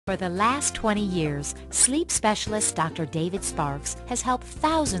For the last 20 years, sleep specialist Dr. David Sparks has helped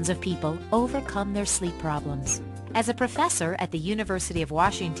thousands of people overcome their sleep problems. As a professor at the University of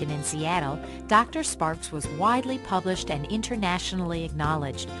Washington in Seattle, Dr. Sparks was widely published and internationally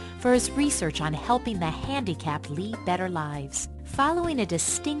acknowledged for his research on helping the handicapped lead better lives. Following a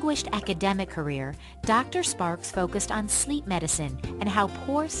distinguished academic career, Dr. Sparks focused on sleep medicine and how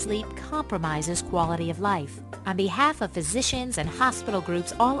poor sleep compromises quality of life. On behalf of physicians and hospital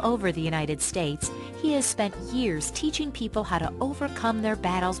groups all over the United States, he has spent years teaching people how to overcome their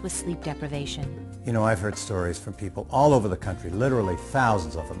battles with sleep deprivation. You know, I've heard stories from people all over the country, literally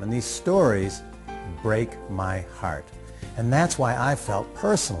thousands of them, and these stories break my heart. And that's why I felt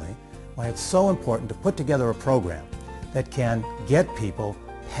personally why it's so important to put together a program that can get people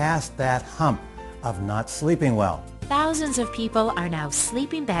past that hump of not sleeping well. Thousands of people are now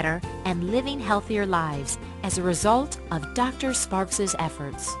sleeping better and living healthier lives as a result of Dr. Sparks'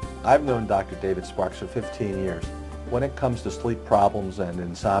 efforts. I've known Dr. David Sparks for 15 years. When it comes to sleep problems and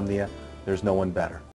insomnia, there's no one better.